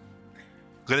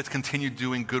 Let us continue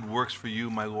doing good works for you,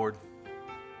 my Lord.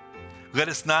 Let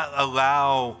us not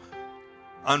allow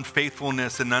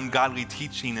unfaithfulness and ungodly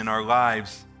teaching in our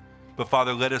lives. But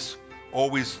Father, let us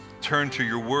always turn to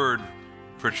your word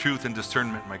for truth and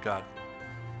discernment, my God.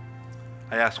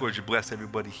 I ask, Lord, you bless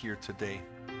everybody here today.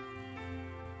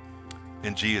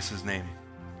 In Jesus' name,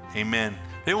 amen.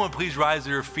 Everyone, please rise to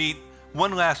your feet.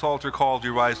 One last altar call as we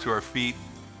rise to our feet.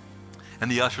 And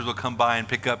the ushers will come by and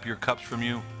pick up your cups from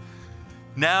you.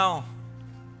 Now,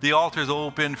 the altar is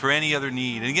open for any other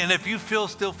need. And again, if you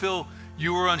still feel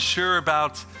you were unsure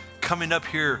about coming up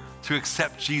here to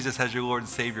accept Jesus as your Lord and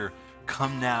Savior,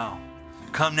 Come now.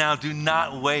 Come now. Do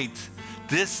not wait.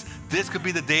 This could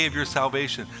be the day of your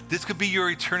salvation. This could be your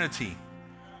eternity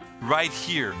right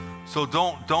here. So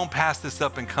don't pass this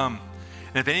up and come.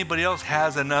 And if anybody else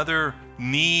has another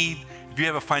need, if you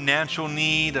have a financial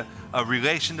need, a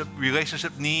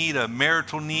relationship need, a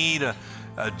marital need, a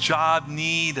job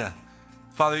need,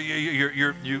 Father,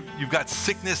 you've got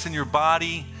sickness in your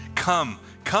body, come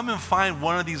and find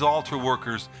one of these altar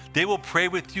workers. They will pray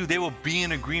with you. They will be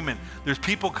in agreement. There's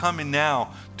people coming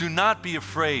now. Do not be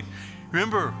afraid.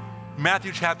 Remember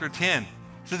Matthew chapter 10. It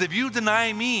says, if you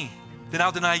deny me, then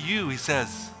I'll deny you, he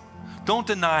says. Don't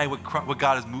deny what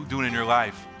God is doing in your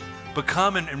life, but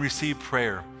come and receive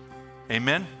prayer.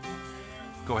 Amen?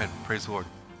 Go ahead. Praise the Lord.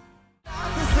 The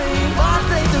same, I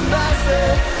think the master,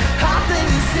 I think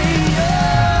you see.